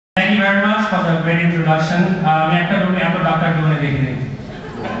Thank you very much for the great introduction.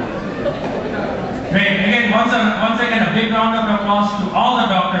 Great. Again, once again, a big round of applause to all the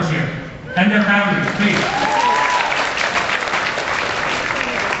doctors here and their families, please.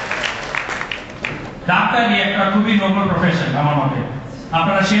 Doctor is a very noble profession.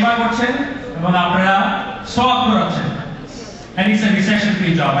 আপনারা সেবা করছেন এবং আপনারা সওয়াব করাচ্ছেন, and it's a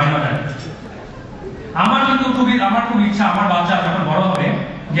recession-free job. I know that. আমার খুব ইচ্ছা আমার বাচ্চা যখন বড় হবে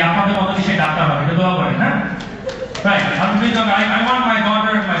যে আপনাদের মতো সে ডাক্তার হবে, এটা দোয়া করেন, হ্যাঁ? Right. I want my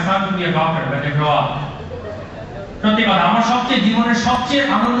daughter and my son to be a doctor when they grow up. সত্যি কথা, আমার জীবনের সবচেয়ে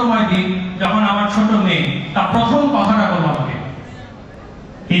আনন্দময় দিন যখন আমার ছোট মেয়ে তার প্রথম কথাটা বলল আমাকে,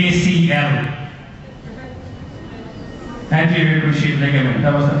 ACL. Anterior cruciate ligament.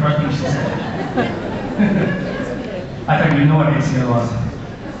 That was the first thing she said. I thought you know what ACL was.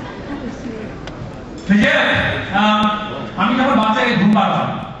 আমি যখন বাচ্চাকে ঘুম পাড়াতাম,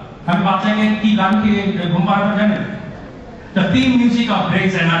 আমি বাচ্চাকে কি গান দিয়ে ঘুম পাড়াতাম জানেন? The theme music of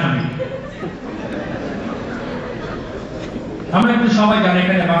Grey's Anatomy. আমরা কিন্তু সবাই জানি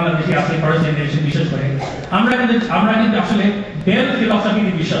এখানে বাংলাদেশি আছে, ফার্স্ট জেনারেশন বিশেষ করে আমরা কিন্তু আসলে ডেল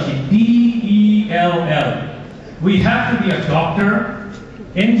ফিলসফিতে বিশ্বাসী, DELL. We have to be a doctor,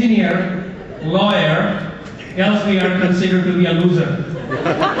 engineer, lawyer, else we are considered to be a loser.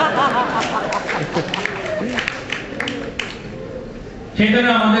 সেজন্য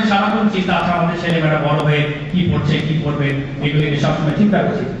আমাদের সারাক্ষণ চিন্তা আছে আমাদের ছেলেমেয়েরা বড় হয়ে কি পড়ছে কি করবে এগুলো নিয়ে সবসময় চিন্তা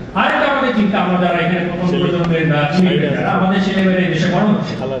করছি। আরেকটা আমাদের চিন্তা, আমরা যারা এখানে প্রথম প্রজন্মের আমাদের ছেলেমেয়েরা দেশে বড়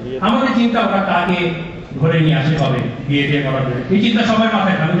হচ্ছে, আমাদের চিন্তা ওরা কাকে ঘরে নিয়ে আসে কবে বিয়ে দিয়ে করার জন্য, এই চিন্তা সবাই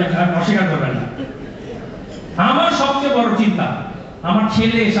মাথায়, আমি অস্বীকার করবেন না। আমার সবচেয়ে বড় চিন্তা আমার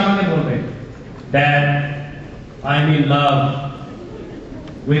ছেলে এসে আমাকে বলবে, Dad, I'm in love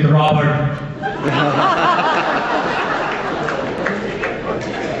with Robert.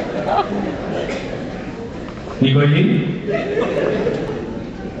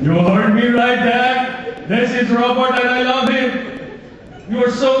 You heard me right, Dad. This is Robert and I love him. You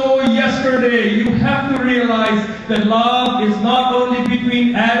are so yesterday. You have to realize that love is not only between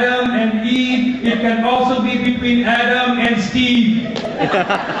Adam and Eve, it can also be between Adam and Steve.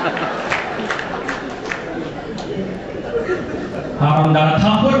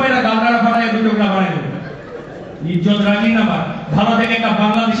 ইজ্জত রাখি না, ভালো থেকে একটা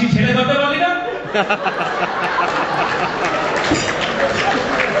বাংলাদেশি ছেলে ধরতে পারলি না।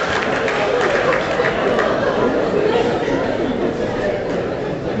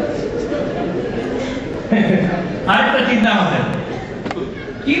 আরেকটা চিন্তা আমাদের,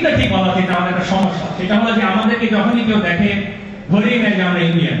 চিন্তা ঠিক বলা চিন্তা আমাদের একটা সমস্যা, সেটা হলো যে আমাদেরকে যখনই কেউ দেখে ধরেই নেয় যে আমরা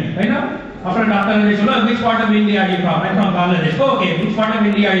ইন্ডিয়ান, তাই না? আপনার ডাক্তার বলেছিল, which part of India are you from? I'm from Bangladesh. Okay, which part of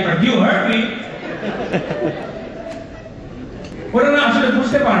India are you from? You heard me. ওরা না আসলে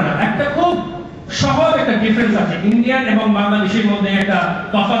বুঝতে পারে না একটা খুব সহজ একটা ডিফারেন্স আছে ইন্ডিয়ান এবং বাংলাদেশের মধ্যে, একটা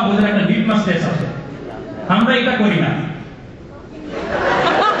তফাৎ বোঝার একটা লিটমাস টেস্ট আছে। আমরা এটা করি না।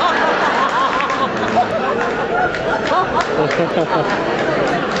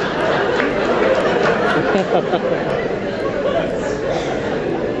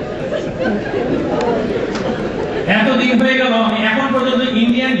 এতদিন হয়ে গেল আমি এখন পর্যন্ত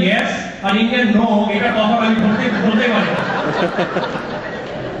ইন্ডিয়ান ইয়েস আর ইন্ডিয়ান নো এটা তখন আমি বলতে পারি না।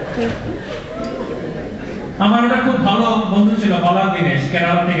 আমার একটা খুব ভালো বন্ধু ছিল বালা দিনেশ,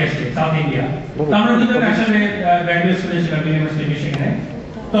 কেরালা থেকে এসেছে, সাউথ ইন্ডিয়া। আমরা দুজন একসাথে গ্র্যাজুয়েট স্কুলে ছিলাম ইউনিভার্সিটি সেখানে।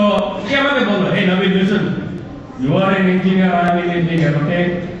 তো সে আমাকে বললো, hey Naveed, listen, you are an engineer, I am an engineer, okay?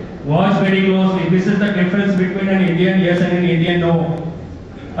 Watch very closely. This is the difference between an Indian yes and an Indian no.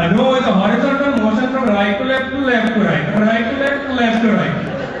 A no is a horizontal motion from right to left to left to right, right to left to left to right.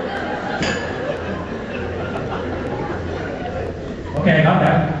 Okay, I got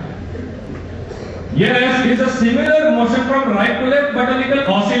that. Yes, it's a similar motion from right to left, but a little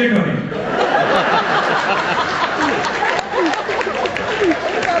oscillatory.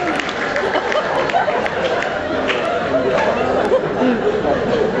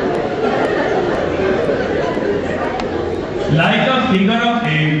 Like a figure of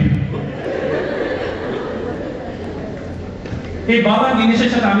 8. এই বাবা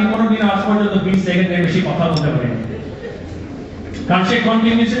জিনিসের সাথে আমি কোনোদিন আজ পর্যন্ত 20 সেকেন্ডের বেশি কথা বলতে পারিনি, কারণ সে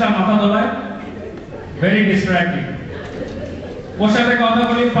কন্টিনিউসলি তার মাথা দোলায়, ভেরি ডিস্ট্রাক্টিং। ওর সাথে কথা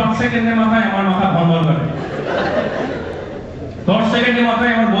বলি 5 সেকেন্ডের মাথায় আমার মাথা ভনভন করে, 10 সেকেন্ডের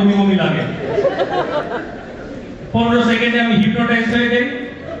মাথায় আমার বমি বমি লাগে, 15 সেকেন্ডে আমি হিপনোটাইজ হয়ে যাই,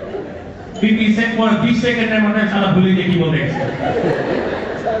 20 সেকেন্ডের মাথায় সারা ভুলে যাই কি বলতে গেছে।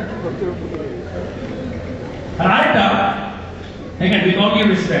 আর আরেকটা, এখানে with all due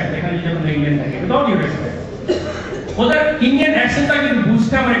respect, এখানে যখন ইন্ডিয়ান থাকে with all due respect, ওদের ইন্ডিয়ান অ্যাকসেন্টটা কিন্তু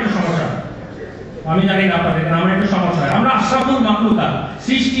বুঝতে আমার একটু আমি জানি না আপনাদের আমার একটু সমস্যা হয়। আমরা আশরাফুল মাখলুকা,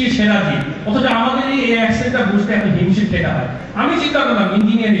 সৃষ্টির সেরা জীব, অথচ আমাদের এই অ্যাকসেন্টটা বুঝতে একটা হিমশিম খেতে হয়। আমি চিন্তা করলাম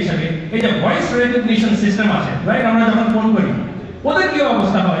ইঞ্জিনিয়ার হিসেবে এই যে ভয়েস রেকগনিশন সিস্টেম আছে, রাইট, আমরা যখন ফোন করি ওদের কি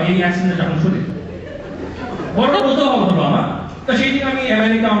অবস্থা হয় এই অ্যাকসেন্টটা যখন শুনি, বড় কৌতূহল হলো আমার। তো সেই দিন আমি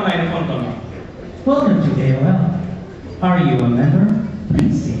আমেরিকা অনলাইনে ফোন করলাম। Welcome to AOL. Are you a member?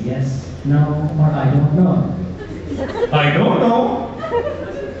 Please say yes, no, or I don't know. I don't know.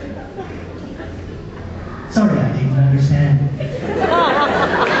 Sorry, I didn't understand.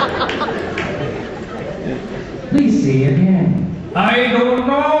 Please say again. I don't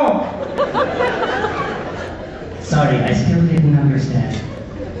know. Sorry, I still didn't understand.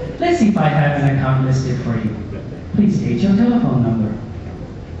 Let's see if I have an account listed for you. Please state your telephone number.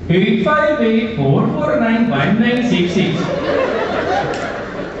 858-449-1966.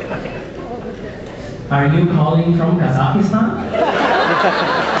 Are you calling from Kazakhstan?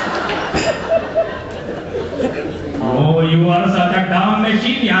 Oh, you are such a dumb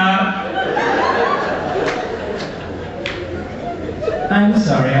machine, yaar. I'm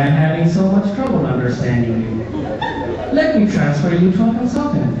sorry, I'm having so much trouble understanding you. Let me transfer you to a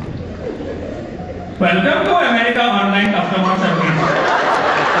consultant. Welcome to America Online Customer Service.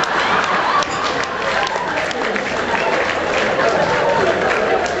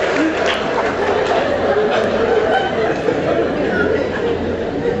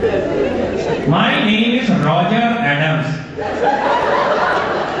 My name is Roger Adams.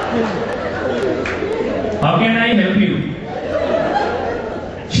 How can I help you?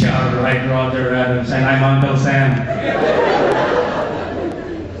 Sure, right, Roger Adams, and I'm Uncle Sam.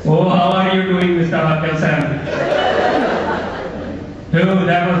 Oh, how are you doing, Mr. Uncle Sam? Dude,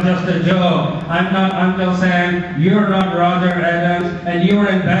 that was just a joke. I'm not Uncle Sam, you're not Roger Adams, and you're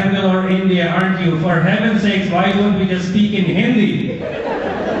in Bangalore, India, aren't you? For heaven's sakes, why don't we just speak in Hindi?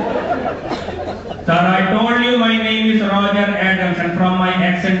 Sir, I told you my name is Roger Adams, and from my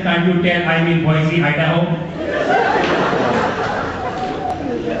accent, can't you tell I'm in Boise, Idaho?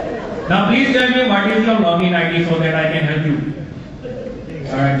 Now please tell me what is your login ID so that I can help you.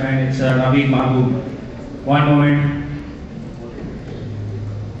 Alright man, it's Naveed Mahbub. One moment.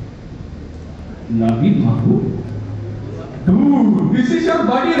 Naveed Mahbub? Dude, this is your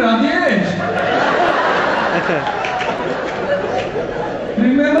buddy Rajesh.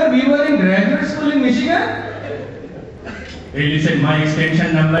 Remember we were in graduate school in Michigan? Hey listen, my extension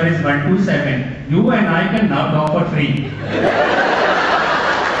number is 127. You and I can now talk for free.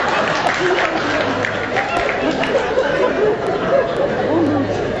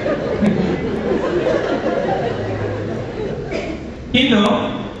 কিন্তু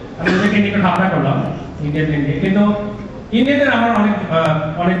আমি ওদেরকে নিয়ে একটু ঠাট্টা করলাম ইন্ডিয়ানদের নিয়ে, কিন্তু ইন্ডিয়ানদের আমার অনেক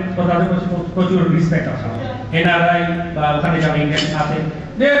অনেক তাদের প্রচুর রেসপেক্ট আছে। এনআরআই বা ওখানে যারা ইন্ডিয়ান আছে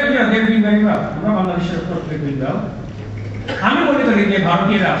আমরা বাংলাদেশের আমি মনে করি যে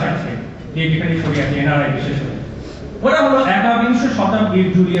ভারতীয়রা আছে আছে যে যেখানে ছড়িয়ে আছে এনআরআই বিশেষ করে, ওরা হলো 21শ শতাব্দীর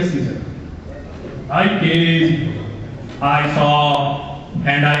Julius caesar. I came, I saw,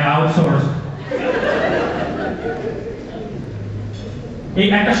 and I outsourced. এই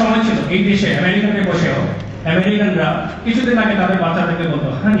একটা সময় ছিল এই দেশে আমেরিকাতে বসেও আমেরিকানরা কিছুদিন আগে তাদের বাচ্চাদেরকে বলতো,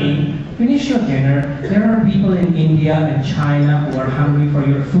 হানি finish your dinner, there are people in India and China who are hungry for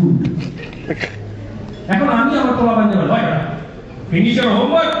your food. এখন আমি আমার পোলাপানদের বলবো, finish your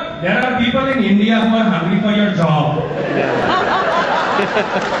homework, there are people in India who are hungry for your job.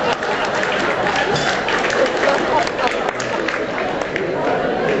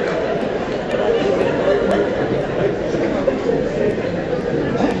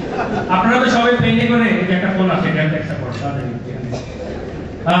 আপনারা তো সবাই প্লেনে করে যে একটা ফোন আছে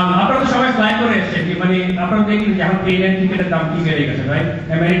আপনারা তো সবাই ফ্লাই করে এসেছে, মানে আপনারা দেখলেন যে এখন প্লেনের টিকিটের দাম কি বেড়ে গেছে, রাইট?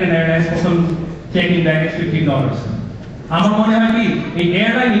 আমেরিকান এয়ারলাইন্স প্রথম চেক ইন ব্যাগেজ $15। আমার মনে হয় কি এই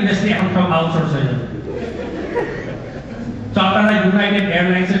এয়ারলাইন ইন্ডাস্ট্রি এখন সব আউটসোর্স হয়ে যাবে। তো আপনারা ইউনাইটেড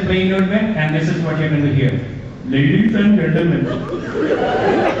এয়ারলাইন্সের প্লেনে উঠবেন, and this is what you're going to hear. Ladies and gentlemen,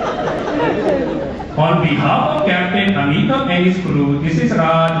 on behalf of Captain Amitabh and his crew, this is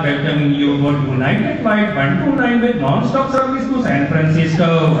Raj welcoming you on United Flight 129 with non-stop service to San Francisco.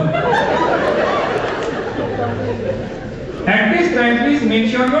 At this time, please make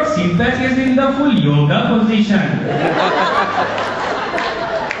sure your seat back is in the full yoga position.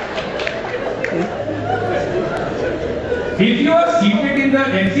 If you are seated in the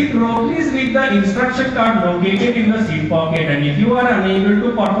exit row, please read the instruction card located in the seat pocket. And if you are unable to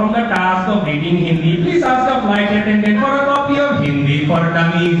perform the task of reading Hindi, please ask the flight attendant for a copy of Hindi for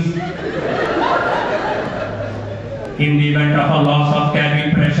Dummies. In the event of a loss of cabin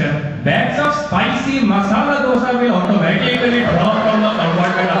pressure, bags of spicy masala dosa will automatically drop from the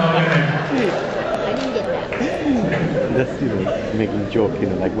compartment above your head. Just making joke,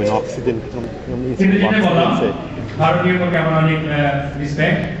 like when oxygen comes from কিন্তু যেটা বললাম ভারতীয় প্রতি আমার অনেক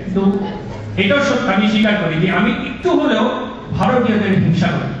respect, কিন্তু এটাও সত্য, আমি স্বীকার করি যে আমি একটু হলেও ভারতীয়দের হিংসা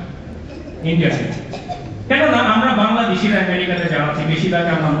করি ইন্ডিয়াতে। কেননা আমরা বাংলাদেশিরা আমেরিকাতে যারা আছি বেশিরভাগ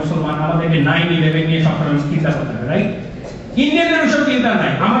আমরা মুসলমান, আমাদেরকে 9/11 নিয়ে সবসময় চিন্তা করতে হবে, রাইট? ইন্ডিয়ানদের ওসব চিন্তা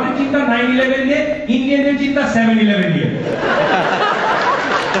নাই, আমাদের চিন্তা 9/11 নিয়ে, ইন্ডিয়ানদের চিন্তা 7/11 নিয়ে।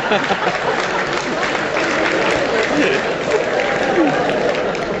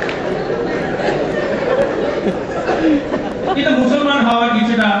 কিন্তু মুসলমান হওয়ার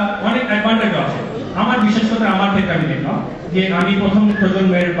কিছুটা অনেক অ্যাডভান্টেজ আছে। আমার বিশেষ করে আমার ক্ষেত্রে আমি দেখলাম যে আমি প্রথম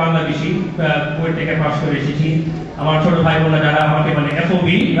প্রজন্মের বাংলাদেশি, কুয়েট থেকে পাস করে এসেছি। আমার ছোট ভাই বোনরা যারা আমাকে মানে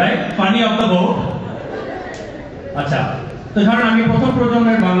FOB, right, funny of the boat. আচ্ছা, তো ধরেন আমি প্রথম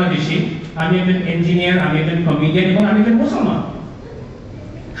প্রজন্মের বাংলাদেশি, আমি একজন ইঞ্জিনিয়ার, আমি একজন কমেডিয়ান এবং আমি একজন মুসলমান।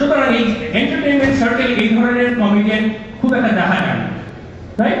 সুতরাং এই এন্টারটেইনমেন্ট সার্কেল এই ধরনের কমেডিয়ান খুব একটা দেখা যায় না,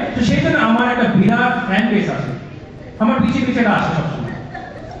 রাইট? তো সেই জন্য আমার একটা বিরাট ফ্যান বেস আছে, আমার পিছিয়ে পিছিয়ে আসে সবসময়।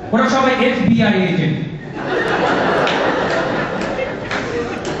 ওরা সবাই FBI এজেন্ট।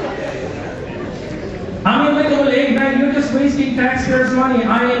 আমি ওদেরকে বলি, hey man, you're just wasting taxpayers' money.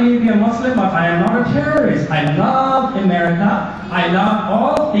 I may be a Muslim, but I am not a terrorist. I love America. I love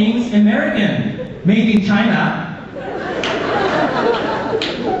all things American, made in China.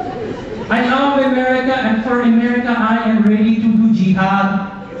 I love America, and for America, I am ready to do jihad.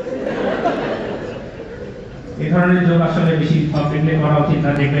 এই ধরনের যোগ আসলে বেশি publicly করা উচিত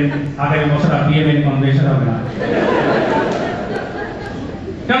না, দেখবেন আগামী বছর আর BMANA কনভেনশন হবে না।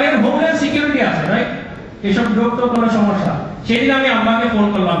 কারণ এর হোমল্যান্ড সিকিউরিটি আছে, রাইট? এসব যোগ তো কোনো সমস্যা। সেদিন আমি আম্মাকে ফোন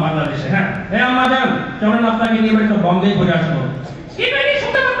করলাম বাংলাদেশে, হ্যাঁ, আম্মা যান, চলেন আপনাকে নিয়ে একটু বম্বে ঘুরে আসবো।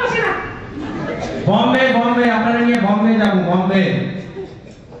 বম্বে আপনারা নিয়ে বম্বে যাবো, বম্বে।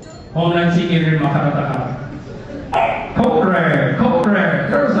 হোমল্যান্ড সিকিউরিটির মাথা ব্যথা খারাপ। Correct.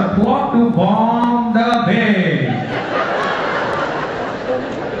 There's a plot to bomb the bay.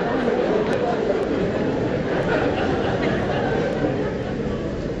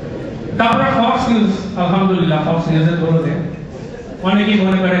 তারপরে ফক্স নিউজ, আলহামদুলিল্লাহ ফক্স নিউজের দৌলতে অনেকেই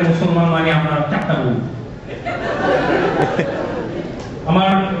মনে করে মুসলমান মানে আমরা চারটা বউ।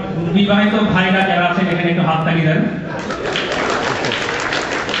 আমার বিবাহিত ভাইরা যারা আছেন এখানে একটু হাত তালি দেন।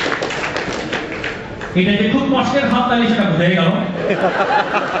 এটা যে খুব কষ্টের হাত তালি সেটা বোঝাই গেল।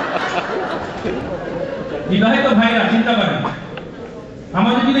 বিবাহিত ভাইরা চিন্তা করেন,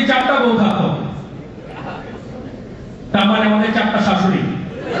 আমাদের যদি চারটা বউ থাকতো তার মানে আমাদের চারটা শাশুড়ি,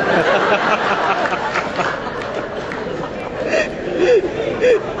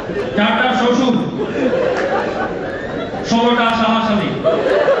 চারটা শ্বশুর, 16টা শালা-শালি,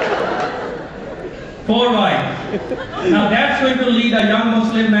 4 wives. Now that's going to lead a young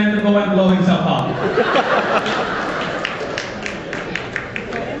Muslim man to go and blow himself up.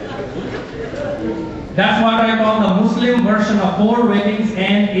 That's what I call the Muslim version of 4 weddings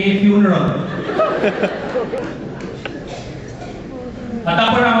and a funeral.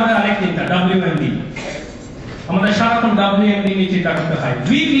 তারপরে আমাদের আরেক চিন্তা WMD, আমাদের সারাক্ষণ WMD নিয়ে চিন্তা করতে হয়।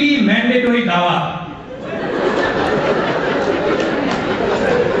 উইকলি ম্যান্ডেটরি দাওয়াত।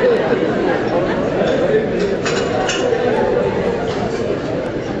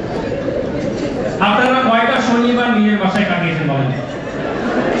 আপনারা কয়টা শনিবার নিজের বাসায় কাটিয়েছেন বলেন?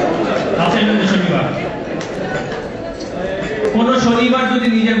 আছে যদি শনিবার, কোন শনিবার যদি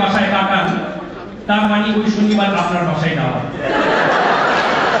নিজের বাসায় কাটান তার মানে ওই শনিবার আপনার বাসায় দাওয়াত।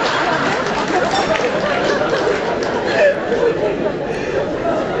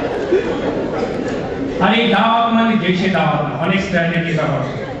 আর এই দাওয়াত মানে দেশে দাওয়াত না, অনেক স্ট্র্যাটেজি ব্যবহার।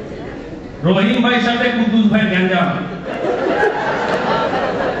 রহিম ভাইয়ের সাথে কুদ্দুস ভাই গ্যাঞ্জাম।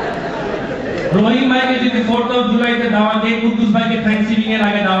 রহিম ভাইকে যদি 4th of জুলাইতে দাওয়াত দেয়, কুদ্দুস ভাইকে থ্যাঙ্কসগিভিং এর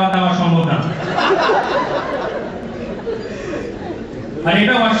আগে দাওয়াত দেওয়া সম্ভব না। আর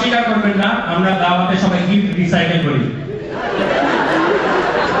এটা অস্বীকার করবেন না, আমরা দাওয়াতে সবাই গিফট রিসাইকেল করি।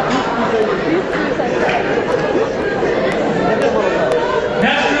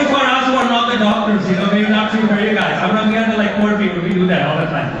 That's true for us who are not the doctors, maybe not true for you guys. I'm not here to like poor people, we do that all the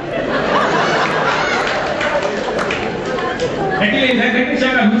time. Actually, let me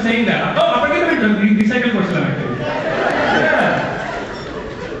check out who's saying that. Oh, আপনাকে তো recycle করছিলাম actually.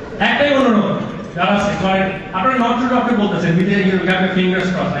 একটাই অনুরোধ, যারা আপনারা not to doctor বলতেছেন, বিদে you have your fingers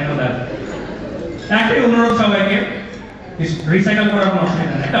cross, I know that. একটাই অনুরোধ সবাইকে, রিসাইকেল করার কোনো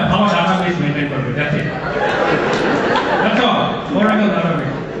অসুবিধা নেই, একটা ভালো ডাটাবেস মেইনটেইন করবে, দ্যাটস ইট। আচ্ছা, ওরাকেল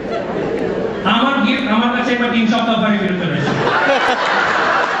ডাটাবেস। আমার গিফট আমার কাছে একবার 3 সপ্তাহ পরে ফেরত চলে এসেছে।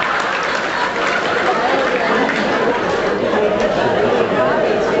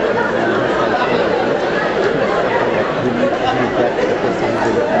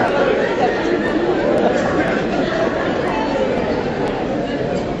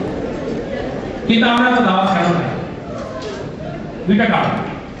 আমরা তো দাওয়াত কেন নাই? দুইটা কারণ।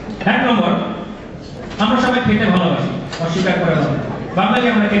 এক নম্বর, আমরা সবাই খেতে ভালোবাসি, অস্বীকার করে না। বাঙালি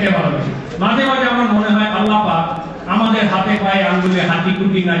আমরা খেতে ভালোবাসি। মাঝে মাঝে আমার মনে হয় আল্লাহ পাক আমাদের হাতে পায়ে আঙ্গুলে হাতি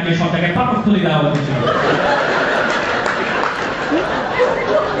কুটি না দিয়ে সব জায়গায় পাকস্থলী দেওয়া উচিত ছিল।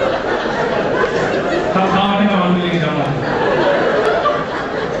 সব খাওয়া থেকে আঙ্গুলে যাওয়া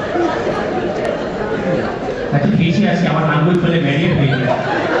এত খেয়েছি আজকে আমার আঙ্গুল ফেলে বেরিয়ে হয়ে গেছে।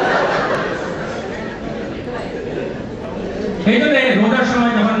 এই জন্য রোজার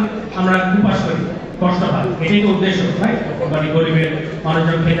সময় যখন আমরা উপাস করি কষ্ট হয়, এটাই তো উদ্দেশ্য, তাই? মানে গরিবের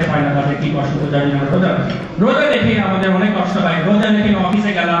মানুষজন খেতে পায় না, তাদের কি কষ্ট জানি না। রোজা দেখে আমাদের অনেক কষ্ট হয়। রোজা দেখে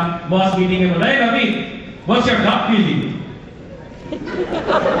অফিসে গেলাম, বস মিটিং এ বলে, রবি হোয়াটস ইওর গাট ফিলিং?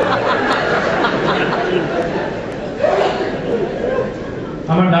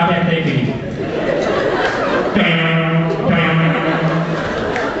 আমার গাট একটাই ফিলিং,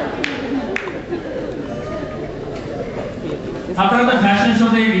 আপনারা তো ফ্যাশন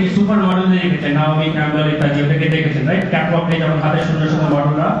শোতে সুপার মডেলদের দেখেছেন, নাওমি ক্যাম্পবেল ইত্যাদি, ওদেরকে দেখেছেন, রাইট? ক্যাটওয়াকে যখন হাতে সুন্দর সুন্দর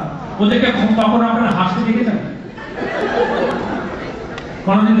মডেলরা, ওদেরকে তখন আপনারা হাসতে দেখেছেন?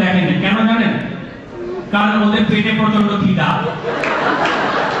 কোনোদিন দেখেননি। কেন জানেন? কারণ ওদের পেটে প্রচন্ড খিদা।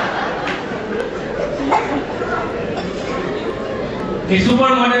 এই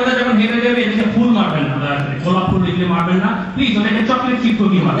সুপার মডেলরা যখন হেঁটে যাবে, এদেরকে ফুল মারবেন না, গোলাপ ফুল এগুলো মারবেন না প্লিজ, ওদেরকে চকলেট চিপ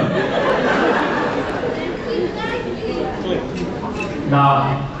দিয়ে মারবেন।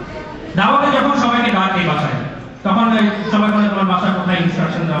 দাওয়াতে যখন সবাইকে ডাকে বাসায়, তখন সবাই বলে তোমার বাসা কোথায়,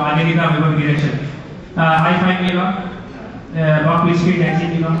 ইনস্ট্রাকশন দাও, আগে দিতাম এবং ডিরেকশন, হাই ফাইভ নিলাম, রক বিস্কিট ট্যাক্সি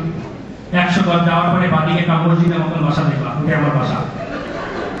দিলাম, 100 গজ যাওয়ার পরে বাদিকে একটা মসজিদের মতন বাসা দেখলাম, ওটাই আমার বাসা।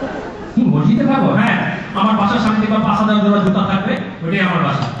 কি মসজিদে থাকবো? হ্যাঁ, আমার বাসার সামনে দেখলাম 5000 জোড়া জুতা থাকবে, ওটাই আমার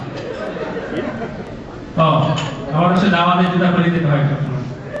বাসা। তো আমার হচ্ছে দাওয়াতের জুতা করে দিতে হয় সবসময়।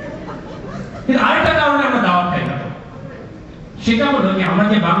 কিন্তু আরেকটা কারণে আমরা দাওয়াত খাই না, সেটা হলো যে আমরা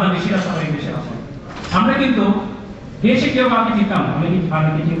যে বাংলাদেশিরা সবাই দেশে আছি, আমরা কিন্তু দেশে কেউ কাউকে চিনতাম না, আমি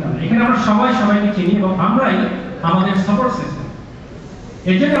কাউকে চিনতাম না। এখানে আমরা সবাই সবাইকে চিনি এবং আমরাই আমাদের সাপোর্ট সিস্টেম।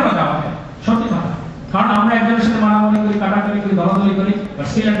 এই জন্য আমরা দাওয়াত খাই, সত্যি কথা। কারণ আমরা একজনের সাথে মারামারি করি, কাটাকাটি করি, দলাদলি করি, but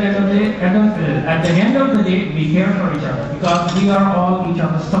still at the end of the day we care for each other because we are all each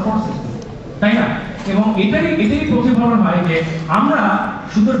other's support system, তাই না? এবং এটাই প্রতিফলন হয় যে আমরা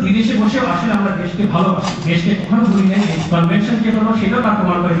শুধু বিদেশে বসেও আসলে আমরা দেশকে ভালোবাসি, দেশকে কখনো ভুলি নাই। কনভেনশন যে হলো সেটাও তার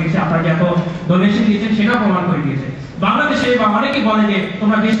প্রমাণ করে দিয়েছে, আপনারা যত ডোনেশন দিয়েছেন সেটাও প্রমাণ করে দিয়েছে। বাংলাদেশে বা অনেকে বলে যে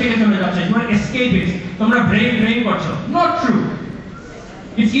তোমরা দেশ থেকে চলে যাচ্ছ, তোমরা এসকেপিস্ট, তোমরা ব্রেন ড্রেন করছো। Not true.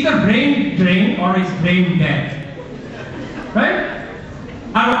 It's either brain drain or it's brain dead, right?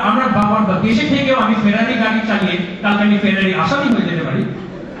 আর আমরা দেশে থেকেও আমি ফেরারি গাড়ি চালিয়ে কালকে আমি ফেরারি আসামি হয়ে যেতে পারি।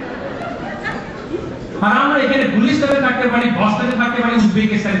 আর আমরা এখানে গুলিস্তানে থাকতে পারি, বস্তানে থাকতে পারি,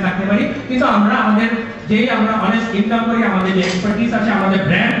 উজবেকিস্তানে থাকতে পারি, কিন্তু আমরা অনেক ইনকাম করি, আমাদের যে এক্সপার্টিস আছে, আমাদের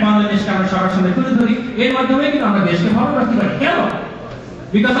ব্র্যান্ড বাংলাদেশকে আমরা সবার সামনে তুলে ধরি, এর মাধ্যমে কিন্তু আমরা দেশকে ভালোবাসতে পারি। কেন?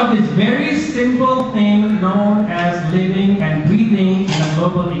 Because of this very simple thing known as living and breathing in a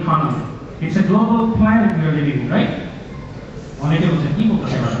global economy. It's a global planet we are living in, right? অনেকে বলছে কি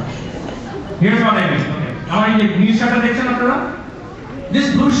করতে পারে? Here's what I mean. Okay. আমার এই যে ব্লু শার্টটা দেখছেন আপনারা? This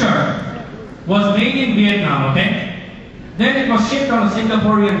blue shirt was made in Vietnam, okay? Then it was shipped on a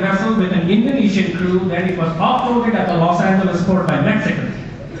Singaporean vessel with an Indonesian crew. Then it was offloaded at the Los Angeles port by Mexicans.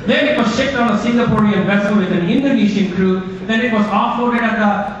 Then it was shipped on a Singaporean vessel with an Indonesian crew. Then it was offloaded at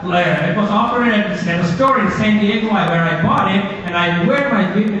a store in San Diego where I bought it, and I wear my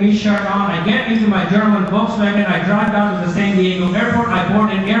Vietnamese shirt on. I get into my German Volkswagen. I drive down to the San Diego airport. I board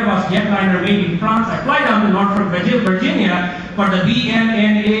an Airbus jetliner made in France. I fly down to Norfolk, Virginia for the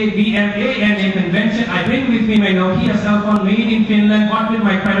BMANA convention. I bring with me my Nokia cell phone made in Finland, bought with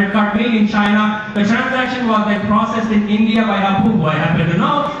my credit card made in China. The transaction was then processed in India by Abu, who I happen to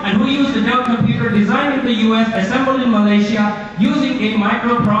know, and who used a Dell computer designed in the US, assembled in Malaysia, using a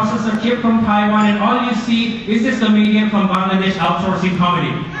microprocessor chip from Taiwan, and all you see is this comedian from Bangladesh outsourcing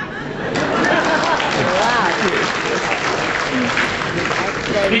comedy.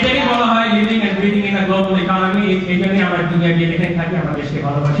 এটাই বলা হয় living and breathing in a global economy. এই জন্যই আমরা দুনিয়া দিয়ে দেখে থাকি, আমরা দেশকে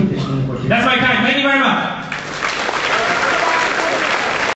ভালোবাসি, দেশ নিয়ে করছি। That's my time. Thank you very much.